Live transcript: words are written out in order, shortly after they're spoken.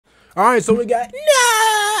All right, so we got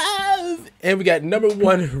Nahv, and we got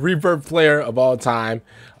 #1 rebirth player of all time.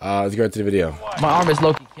 Let's go to the video. My arm is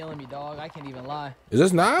low-key killing me, dog. I can't even lie. Is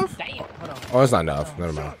this Nahv? Damn. Hold on. Oh, it's not Nahv.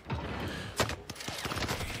 Never mind.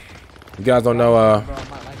 You guys don't know.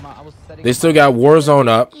 They still got Warzone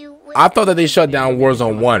up. I thought that they shut down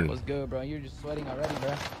Warzone 1. What's good, bro? You're just sweating already,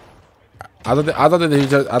 bro. I thought that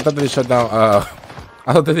they shut down.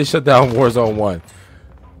 I thought that they shut down Warzone 1.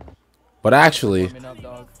 But actually,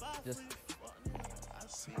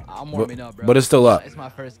 I'm warming up, bro. But it's still up. It's my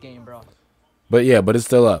first game, bro. But yeah, but it's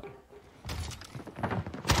still up.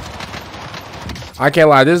 I can't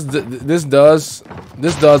lie. This does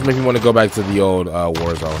make me want to go back to the old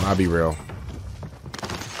Warzone. I'll be real.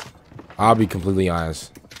 I'll be completely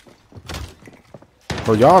honest.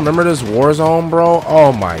 Bro, y'all remember this Warzone, bro?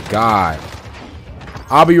 Oh my god.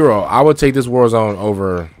 I'll be real. I would take this Warzone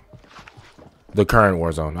over the current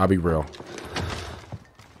Warzone. I'll be real.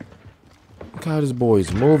 Look how this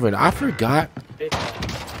boy's moving. I forgot.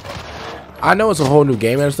 I know it's a whole new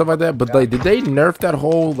game and stuff like that, but like, did they nerf that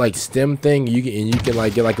whole like stem thing? You can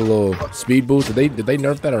like get like a little speed boost. Did they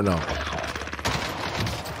nerf that or no?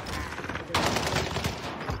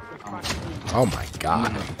 Oh my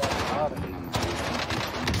god.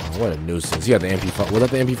 Oh, what a nuisance. He had the MP5. Was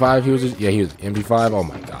that the MP5? He was just, yeah, he was MP5. Oh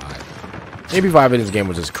my god. MP5 in this game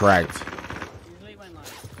was just cracked.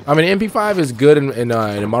 I mean, MP5 is good in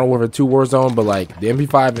Modern Warfare 2 Warzone, but like the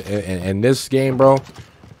MP5 in this game, bro.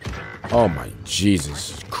 Oh my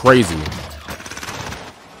Jesus, crazy,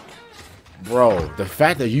 bro. The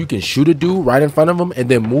fact that you can shoot a dude right in front of him and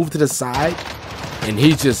then move to the side, and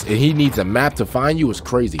he needs a map to find you is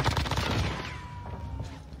crazy.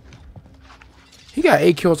 He got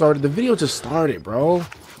 8 kills already. The video just started, bro.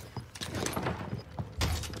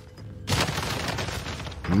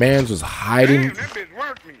 Mans was hiding.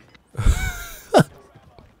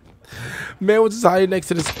 Man was just hiding next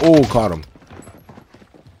to this. Oh, caught him.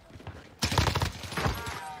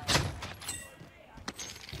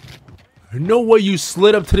 No way you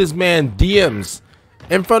slid up to this man DMs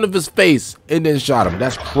in front of his face and then shot him.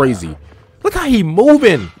 That's crazy. Look how he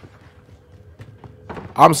moving.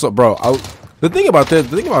 I'm so, bro. The thing about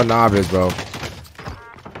Nahv is, bro,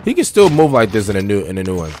 he can still move like this in a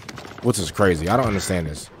new one, which is crazy. I don't understand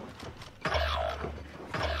this.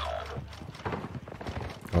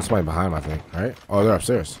 Oh, somebody behind him, I think. All right. Oh, they're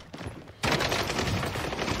upstairs.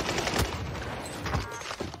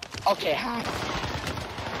 Okay, hi.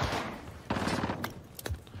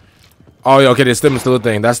 Oh, yeah, okay, the stem is still a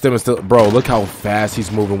thing. That stem is still... Bro, look how fast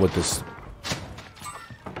he's moving with this.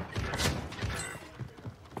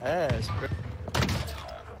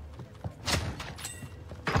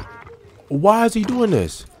 Why is he doing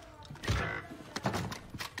this?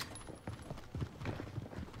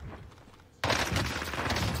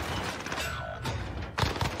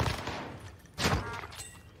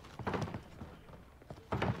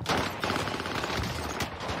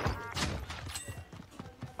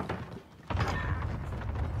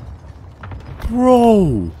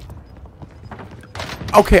 Bro.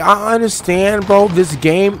 Okay, I understand, bro. This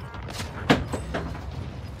game.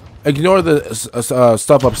 Ignore the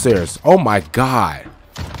stuff upstairs. Oh my god.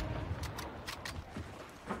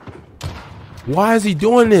 Why is he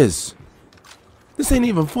doing this? This ain't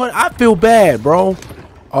even fun. I feel bad, bro.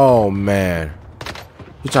 Oh man.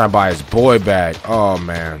 He's trying to buy his boy back. Oh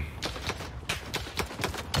man.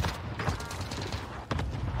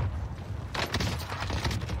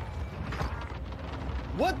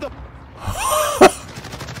 What the?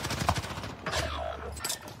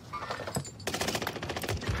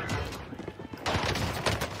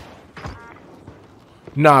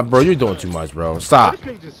 Nah, bro, you're doing too much, bro. Stop.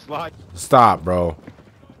 Stop, bro.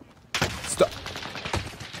 Stop.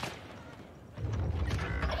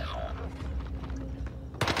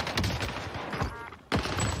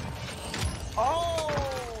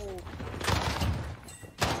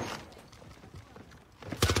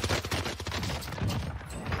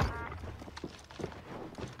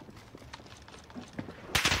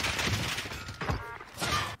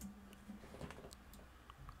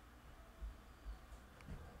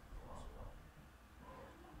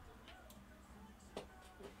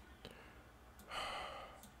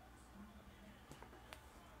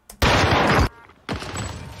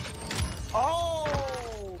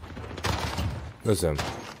 Oh! Listen,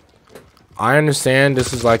 I understand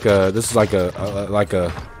this is like a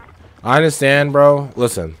I understand, bro.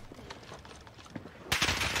 Listen,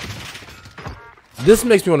 this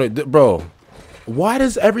makes me want to, bro. Why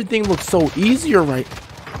does everything look so easier, right?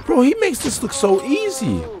 Bro, he makes this look so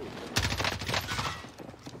easy.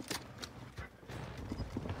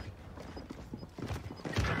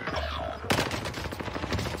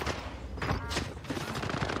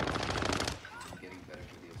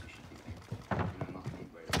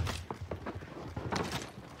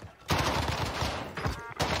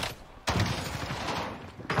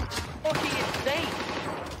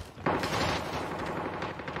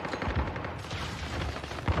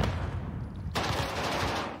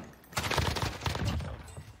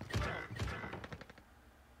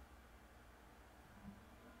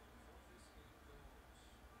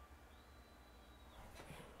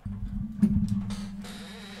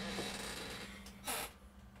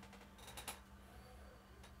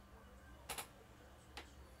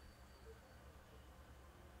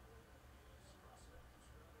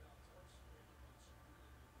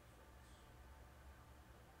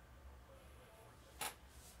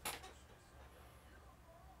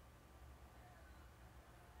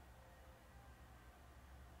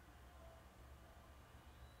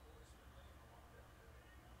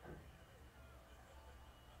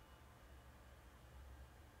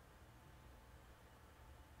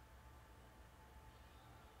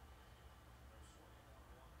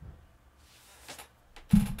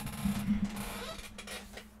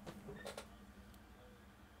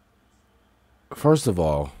 First of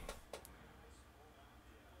all,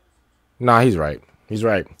 nah, he's right. He's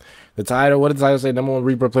right. The title, what did the title say? Number one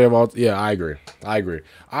Reaper player of all. Yeah, I agree. I agree.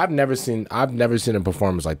 I've never seen a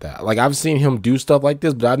performance like that. Like I've seen him do stuff like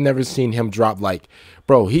this, but I've never seen him drop like,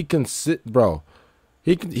 bro. He can sit, bro.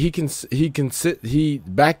 He can sit. He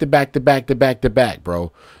back to back to back to back to back,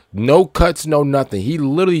 bro. No cuts, no nothing. He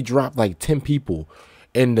literally dropped like 10 people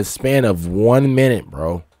in the span of 1 minute,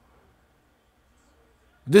 bro.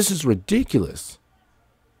 This is ridiculous.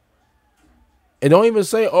 And don't even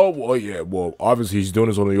say, oh, well, yeah, well, obviously he's doing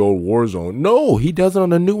this on the old Warzone. No, he does it on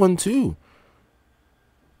the new one, too.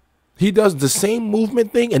 He does the same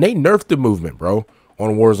movement thing, and they nerfed the movement, bro,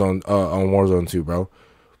 on Warzone 2, bro.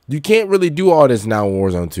 You can't really do all this now on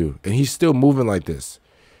Warzone 2, and he's still moving like this.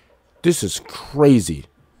 This is crazy.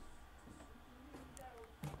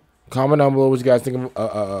 Comment down below what you guys think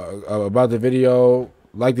about the video.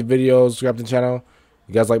 Like the video, subscribe to the channel.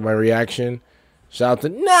 You guys like my reaction? Shout out to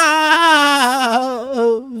Nahv.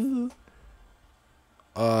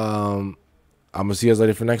 I'm gonna see you guys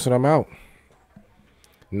later for the next one. I'm out.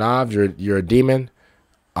 Nahv, you're a demon.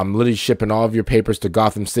 I'm literally shipping all of your papers to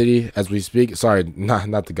Gotham City as we speak. Sorry,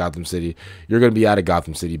 not to Gotham City. You're gonna be out of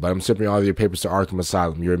Gotham City, but I'm shipping all of your papers to Arkham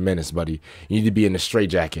Asylum. You're a menace, buddy. You need to be in a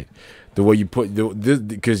straitjacket. The way you put this,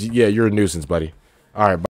 because yeah, you're a nuisance, buddy. All right. Bye.